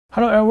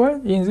Hello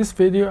everyone, in this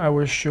video I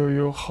will show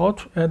you how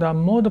to add a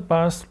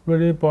Modbus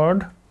relay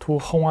board to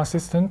Home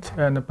Assistant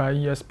and by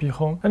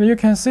ESPHome. And you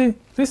can see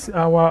this is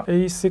our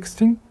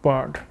A16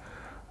 board.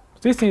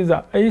 This is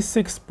the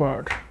A6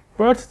 board,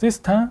 but this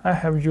time I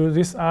have used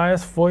this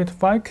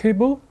RS485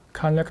 cable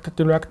connect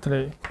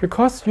directly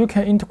because you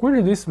can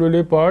integrate this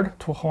relay board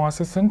to Home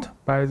Assistant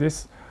by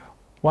this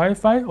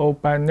Wi-Fi or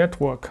by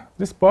network.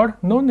 This board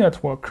no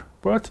network,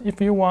 but if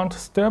you want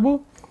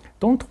stable,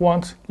 don't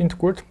want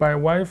integrate by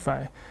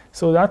Wi-Fi,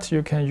 so that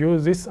you can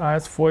use this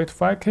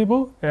RS485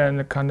 cable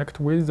and connect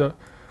with the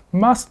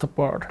master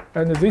board,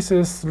 and this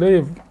is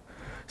slave.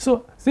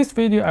 So this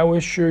video I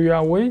will show you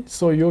a way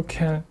so you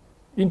can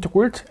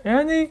integrate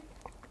any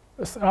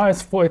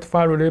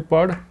RS485 relay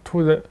board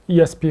to the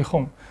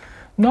ESPHome.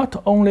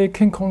 Not only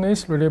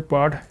KinCony's relay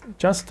board,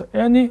 just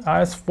any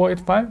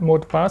RS485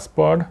 Modbus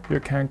board you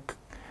can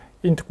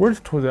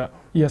integrate to the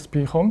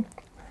ESPHome.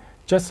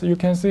 Just you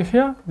can see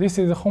here, this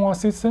is the Home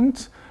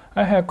Assistant.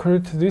 I have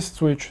created this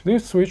switch.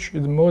 This switch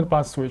is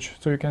Modbus switch.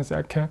 So you can see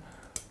I can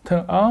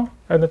turn on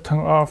and turn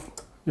off.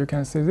 You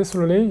can see this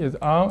relay is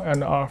on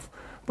and off.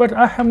 But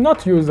I have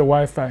not used the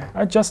Wi-Fi.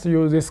 I just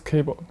use this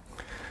cable.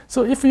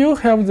 So if you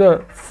have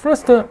the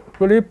first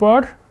relay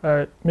board,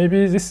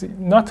 maybe this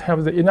not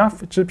have the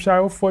enough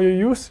GPIO for your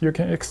use, you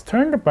can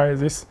extend by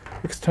this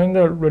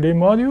external relay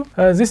module.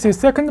 This is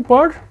second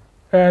board,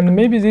 and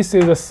maybe this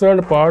is the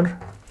third board.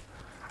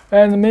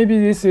 And maybe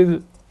this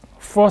is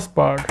fourth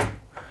board.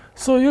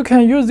 So you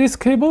can use this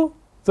cable.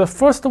 The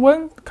first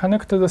one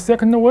connect to the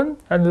second one,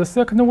 and the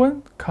second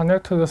one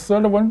connect to the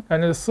third one,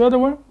 and the third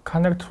one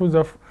connect to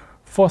the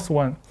fourth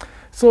one.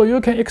 So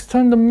you can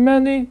extend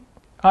many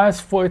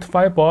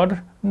RS485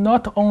 board,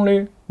 not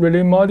only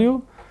relay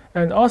module,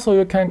 and also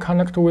you can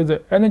connect with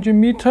the energy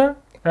meter,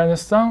 and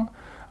some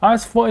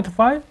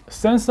RS485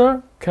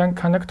 sensor can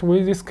connect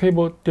with this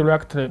cable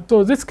directly.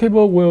 So this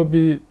cable will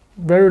be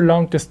very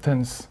long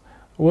distance.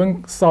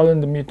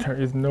 1000 meter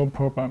is no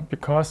problem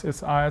because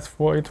it's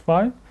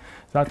RS485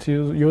 that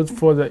is used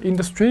for the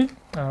industry,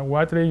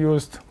 widely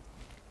used.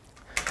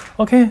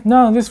 Okay,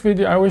 now in this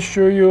video I will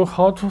show you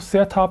how to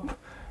set up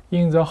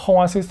in the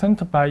Home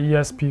Assistant by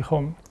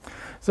ESPHome.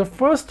 So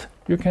first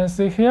you can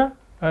see here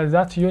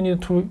that you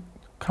need to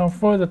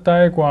configure the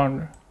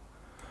diagram.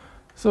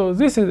 So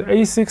this is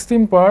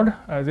A16 board,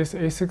 this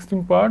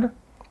A16 board,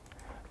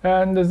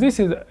 and this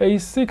is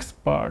A6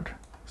 board.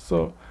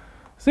 So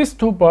these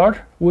two boards,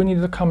 we need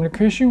the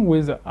communication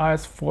with the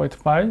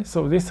RS485.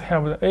 So this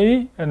have the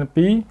A and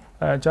B,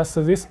 just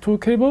these two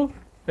cable,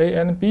 A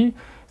and B.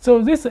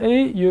 So this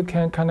A you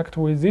can connect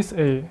with this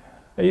A,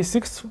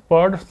 A6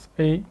 board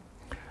A,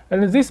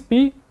 and this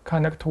B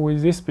connect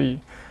with this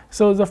B.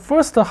 So the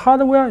first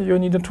hardware you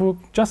need to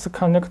just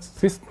connect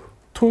this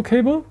two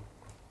cable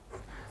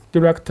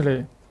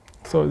directly.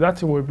 So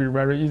that will be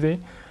very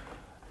easy.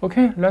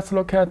 Okay, let's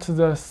look at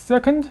the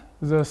second,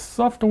 the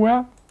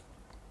software.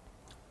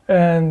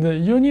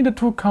 And you need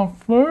to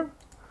confirm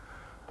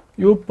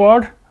your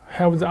board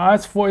have the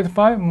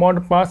RS485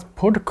 Modbus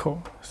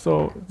protocol.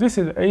 So this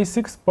is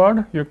A6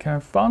 board. You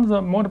can find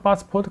the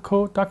Modbus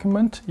protocol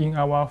document in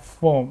our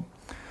form.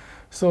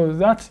 So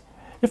that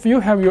if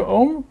you have your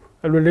own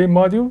relay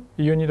module,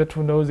 you need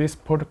to know this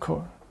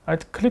protocol. I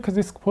click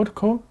this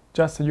protocol,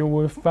 just you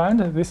will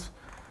find this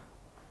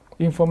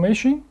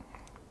information.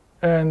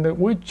 And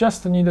we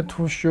just need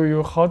to show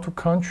you how to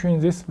control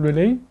this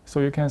relay. So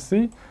you can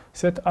see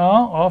set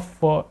on off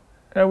for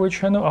every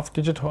channel of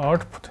digital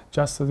output,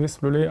 just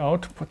this relay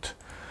output.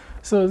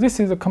 So this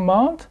is a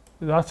command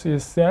that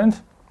is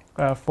sent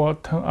for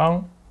turn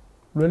on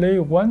relay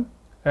 1,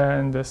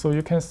 and so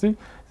you can see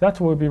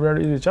that will be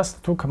very easy,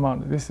 just two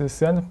commands. This is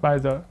sent by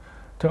the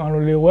turn on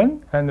relay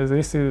 1, and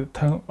this is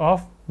turn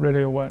off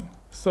relay 1.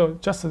 So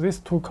just these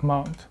two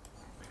commands.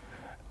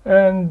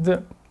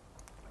 And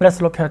let's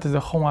look at the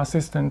Home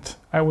Assistant.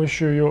 I will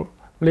show you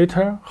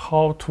later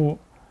how to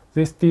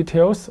these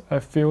details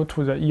fill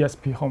to the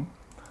ESPHome.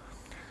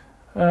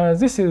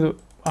 This is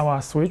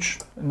our switch.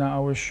 Now I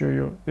will show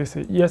you this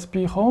is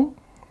ESPHome,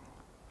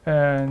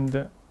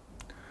 and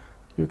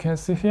you can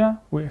see here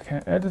we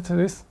can edit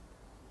this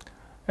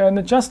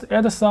and just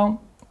add some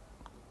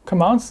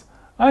commands.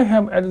 I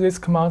have added these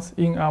commands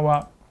in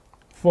our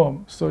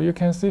form, so you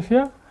can see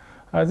here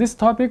this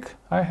topic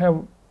I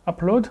have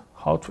uploaded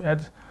how to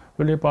add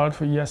relay board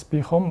to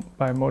ESPHome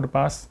by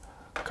Modbus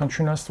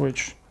Controller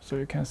Switch. So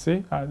you can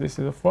see this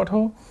is a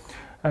photo,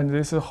 and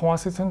this is Home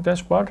Assistant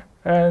dashboard,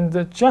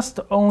 and just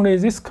only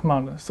this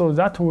command. So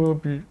that will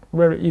be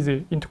very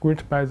easy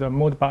integrated by the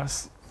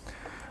Modbus.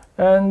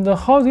 And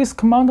how this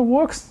command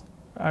works,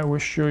 I will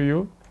show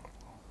you.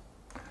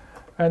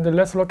 And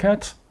let's look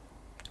at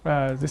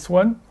this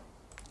one.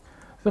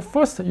 The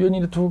first you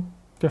need to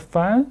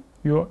define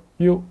your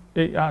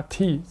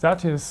UART,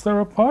 that is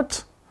server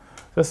port.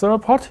 The server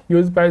port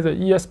used by the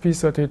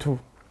ESP32.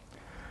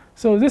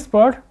 So this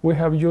board, we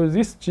have used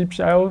this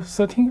GPIO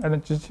 13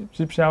 and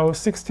GPIO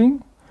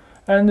 16,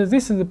 and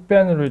this is the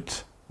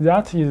bandwidth.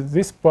 That is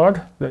this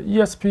board, the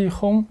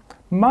ESPHome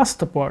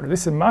master board.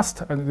 This is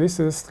master and this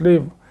is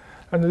slave.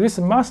 and this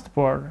master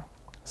board.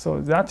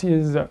 So that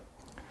is the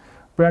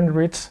brand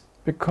rate,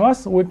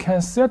 because we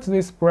can set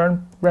this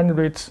brand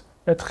rate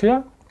at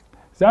here.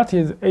 That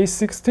is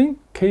A16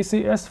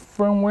 KCS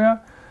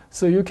firmware.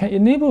 So you can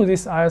enable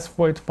this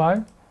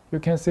RS485. You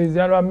can see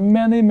there are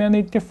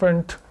many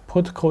different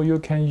protocol you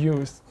can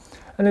use.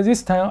 And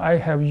this time I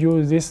have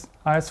used this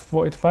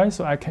RS485,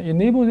 so I can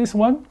enable this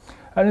one.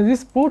 And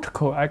this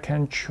protocol, I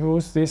can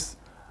choose this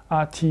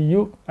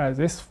RTU as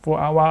this for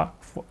our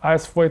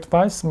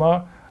RS485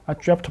 small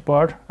draft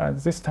board. And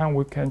this time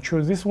we can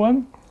choose this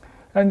one.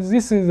 And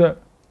this is the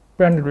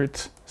brand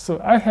rate.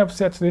 So I have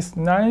set this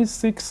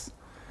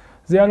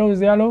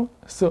 9600,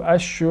 so I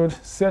should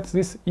set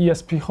this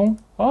ESPHome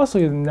also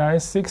is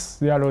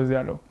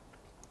 9600.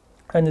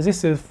 And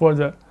this is for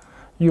the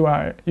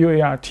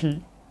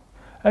UART.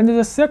 And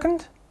the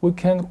second, we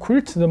can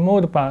create the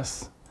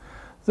Modbus.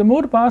 The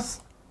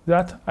Modbus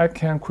that I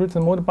can create the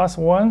Modbus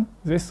 1,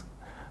 this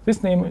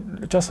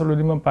name just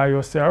remember by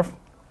yourself.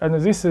 And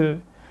this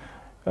is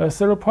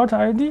serial port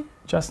ID,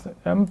 just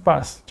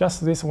MBus,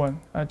 just this one.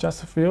 I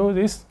just fill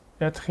this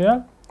at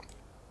here,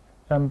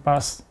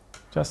 MBus,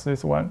 just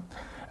this one.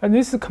 And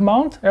this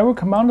command, every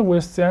command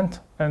will send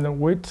and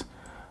wait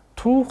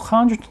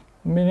 200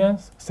 million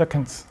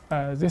seconds.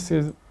 This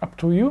is up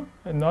to you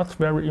and not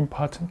very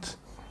important.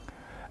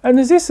 And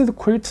this is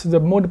create the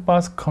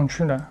Modbus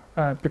controller.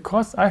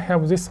 Because I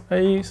have this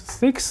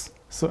A6,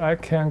 so I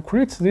can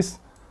create this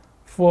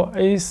for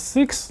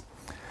A6.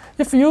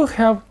 If you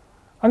have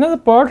another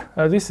board,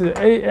 this is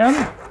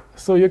AM,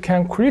 so you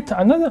can create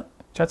another,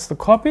 just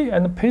copy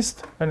and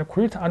paste and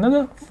create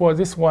another for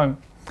this one.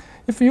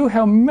 If you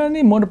have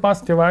many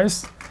Modbus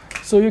devices,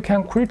 so you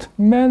can create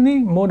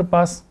many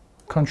Modbus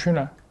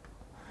controller.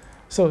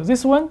 So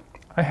this one,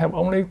 I have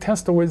only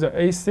tested with the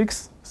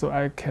A6, so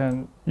I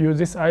can use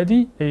this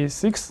ID,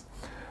 A6.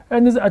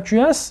 And the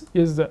address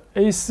is the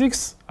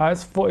A6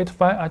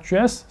 RS485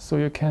 address, so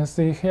you can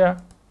see here.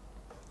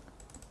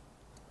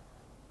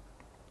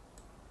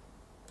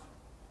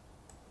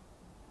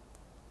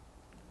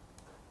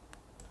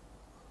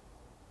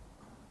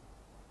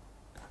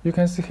 You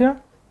can see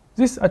here,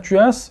 this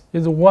address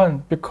is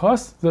 1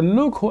 because the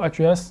local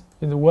address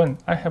is 1.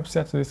 I have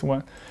set this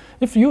one.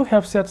 If you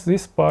have set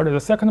this board, the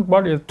second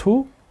board is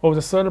 2, or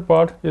the third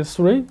board is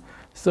 3,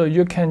 so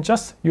you can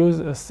just use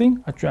a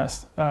same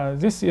address.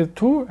 This is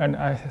 2, and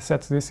I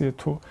set this is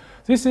 2.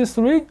 This is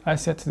 3, I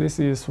set this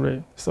is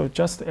 3. So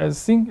just as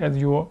same as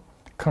your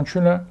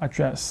controller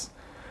address.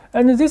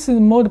 And this is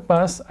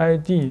Modbus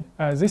ID.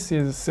 This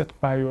is set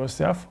by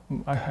yourself.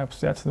 I have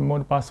set the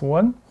Modbus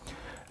 1.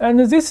 And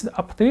this is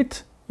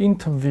update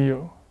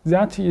interview.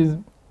 That is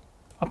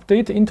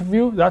update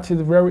interview. That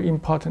is very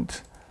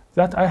important.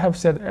 That I have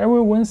set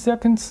every 1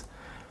 second,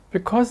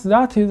 because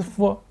that is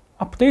for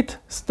update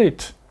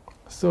state.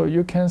 So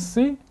you can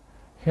see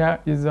here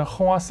is the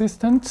Home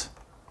Assistant.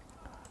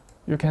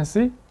 You can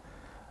see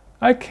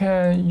I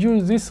can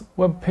use this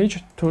web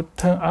page to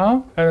turn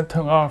on and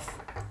turn off.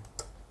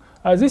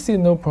 This is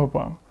no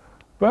problem.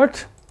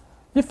 But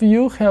if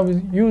you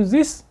have used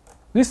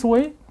this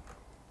way,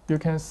 you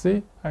can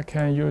see I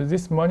can use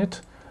this monitor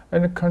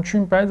and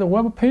control by the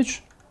web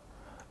page,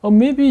 or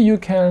maybe you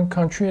can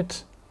control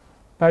it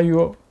by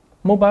your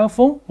mobile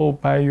phone or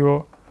by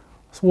your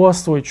wall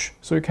switch.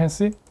 So you can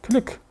see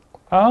click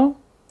on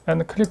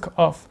and click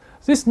off.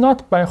 This is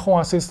not by Home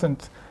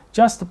Assistant,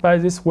 just by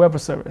this web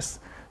service.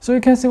 So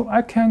you can see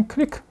I can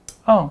click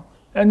on,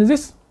 and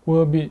this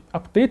will be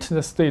update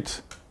the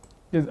state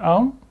is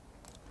on.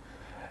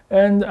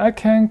 And I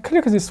can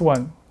click this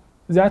one,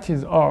 that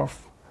is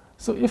off.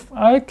 So if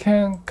I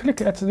can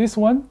click at this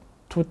one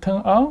to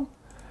turn on,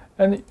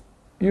 and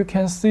you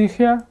can see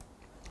here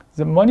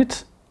the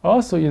monitor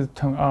also is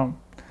turned on.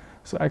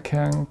 So I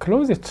can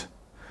close it.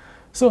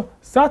 So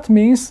that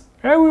means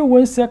every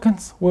 1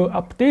 second will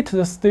update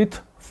the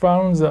state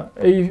from the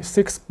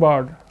A6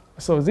 board.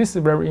 So this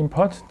is very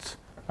important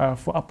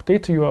for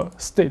update your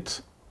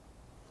state.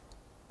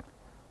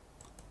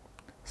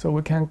 So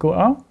we can go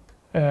on,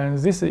 and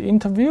this is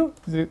interview.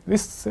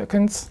 This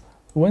seconds,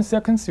 1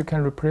 second you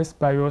can replace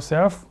by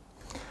yourself.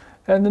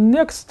 And the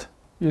next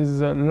is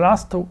the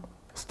last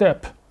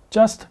step.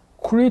 Just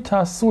create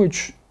a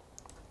switch.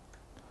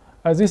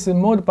 This is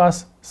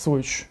Modbus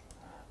switch,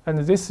 and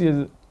this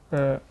is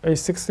a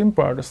 16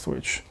 board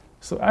switch.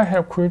 So I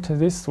have created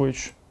this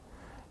switch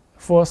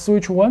for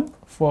switch 1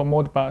 for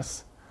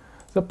Modbus.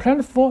 The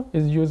platform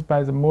is used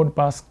by the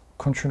Modbus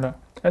controller,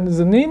 and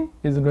the name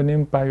is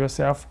renamed by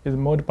yourself, is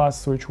Modbus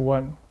switch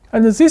 1.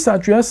 And this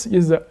address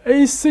is the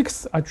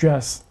A6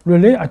 address,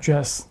 relay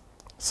address.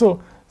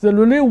 So the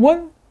relay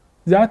 1,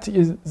 that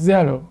is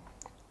 0.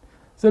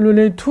 The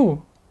relay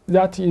 2,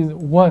 that is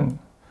 1.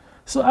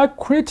 So I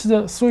create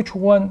the switch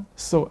 1,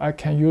 so I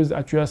can use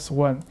address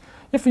 1.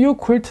 If you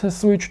create the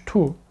switch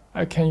 2,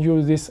 I can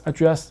use this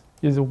address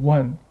is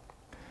 1.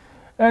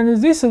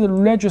 And this is the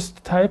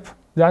register type,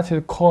 that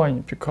is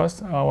coin,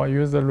 because I will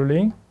use the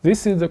relay.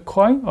 This is the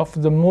coin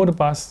of the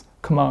Modbus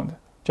command,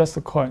 just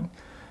a coin.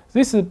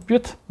 This is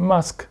bit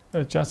mask,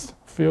 just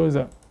fill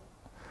the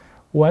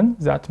 1,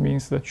 that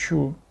means the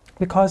true.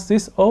 Because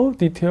these all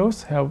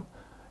details have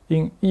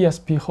in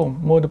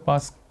ESPHome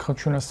Modbus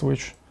Controller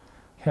Switch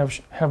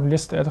have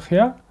listed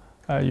here.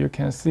 You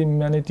can see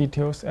many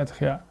details at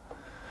here.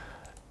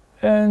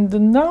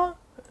 And now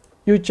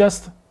you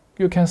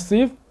can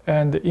save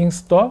and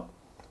install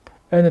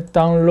and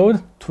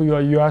download to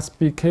your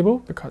USB cable,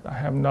 because I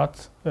have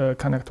not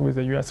connected with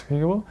the USB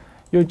cable.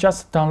 You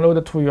just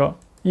download to your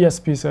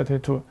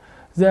ESP32,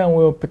 then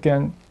will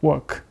begin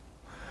work.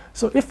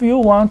 So if you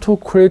want to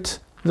create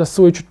the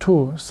switch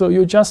 2, so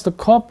you just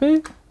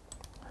copy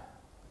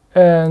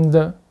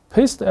and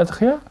paste it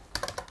here.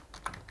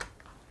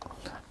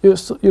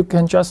 You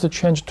can just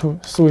change to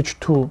switch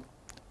 2,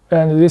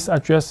 and this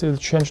address is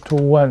changed to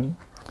 1.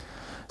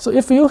 So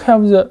if you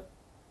have the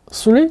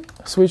 3,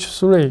 switch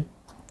 3,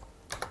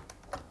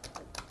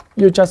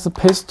 you just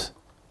paste,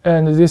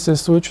 and this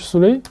is switch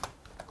 3,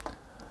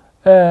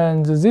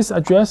 and this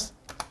address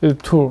is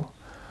 2.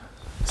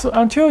 So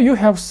until you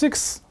have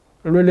 6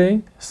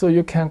 relay, so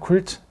you can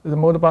create the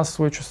Modbus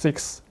switch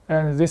 6,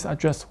 and this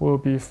address will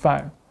be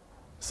 5.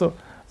 So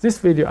this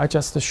video, I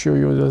just show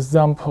you the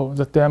example,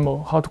 the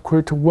demo, how to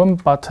create one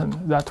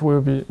button. That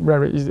will be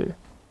very easy.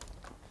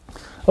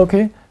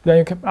 Okay, then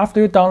you can,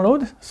 after you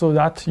download, so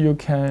that you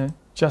can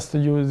just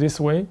use this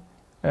way,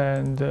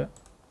 and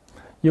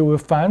you will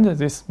find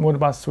this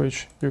Modbus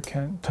switch you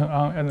can turn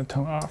on and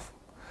turn off.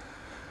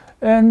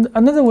 And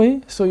another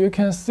way, so you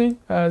can see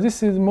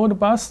this is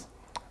Modbus.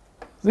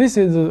 This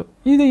is the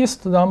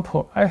easiest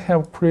example I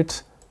have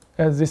created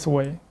as this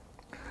way.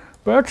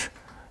 But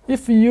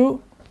if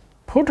your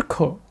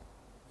protocol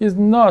is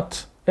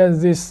not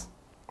as this,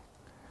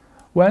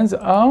 when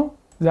the on,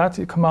 that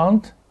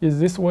command is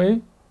this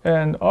way,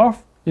 and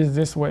off is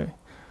this way.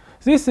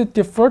 This is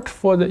default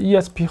for the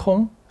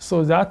ESPHome,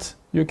 so that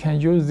you can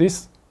use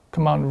this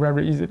command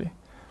very easily.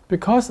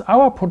 Because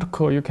our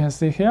protocol, you can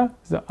see here,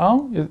 the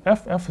on is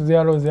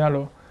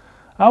FF00,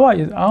 our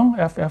is on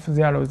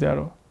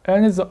FF00,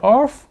 and the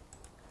off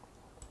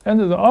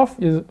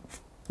is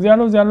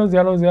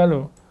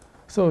 0000,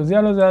 so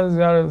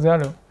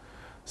 0000.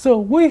 So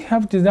we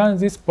have designed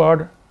this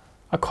board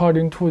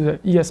according to the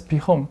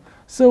ESPHome,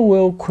 so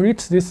we'll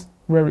create this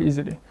very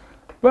easily.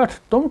 But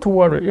don't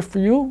worry if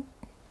your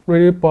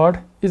relay board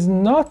is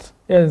not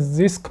as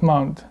this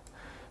command,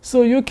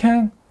 so you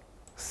can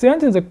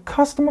send the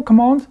customer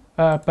command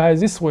by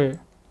this way.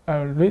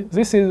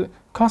 This is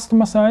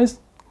customer size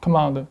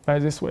command by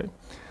this way.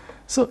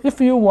 So if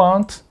you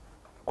want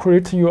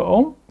create your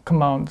own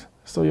command,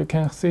 so you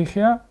can see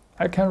here,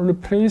 I can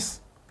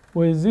replace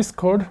with this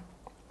code.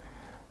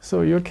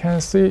 So you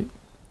can see,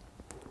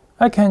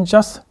 I can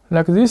just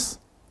like this,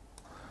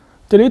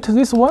 delete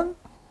this one,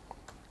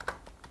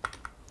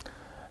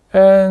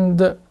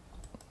 and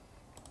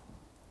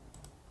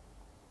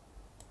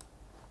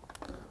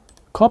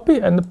copy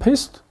and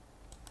paste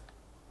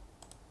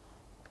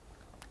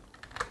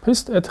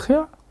it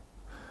here.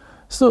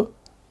 So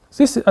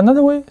this is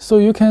another way. So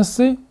you can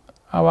see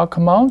our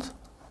command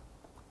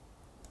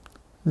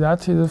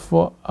that is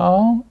for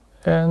on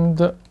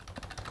and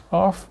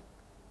off.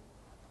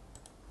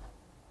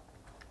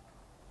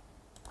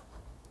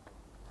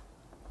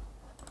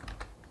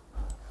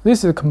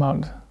 This is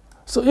command.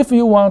 So if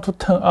you want to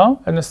turn on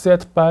and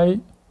send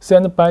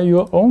by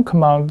your own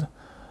command,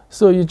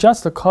 so you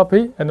just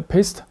copy and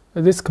paste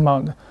this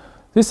command.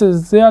 This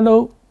is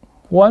 0,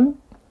 1,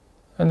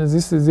 and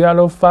this is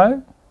 0,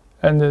 5,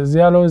 and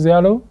 0,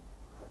 0,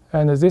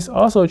 and this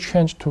also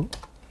changed to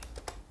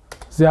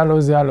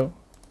 0, 0.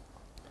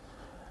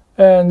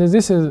 And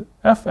this is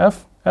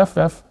FF,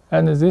 FF,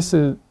 and this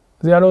is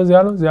 0,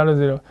 0, 0,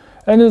 0.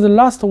 And the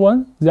last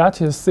one,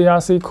 that is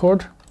CRC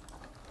code.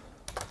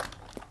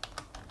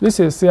 This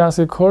is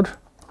CRC code.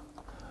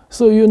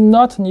 So you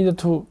not need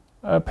to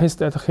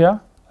paste it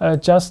here,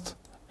 just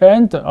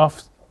end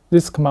of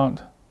this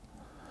command.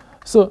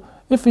 So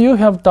if you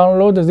have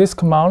downloaded this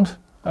command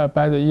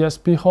by the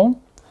ESPHome,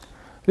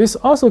 this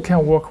also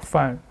can work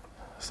fine.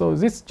 So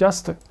this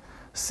just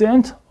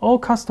send all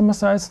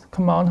customized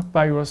command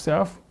by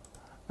yourself,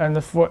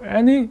 and for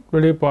any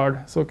relay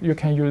board, so you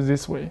can use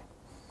this way.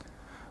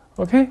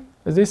 Okay,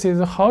 this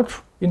is how to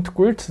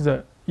integrate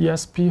the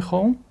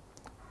ESPHome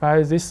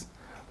by this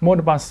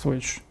Modbus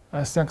switch.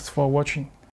 Thanks for watching.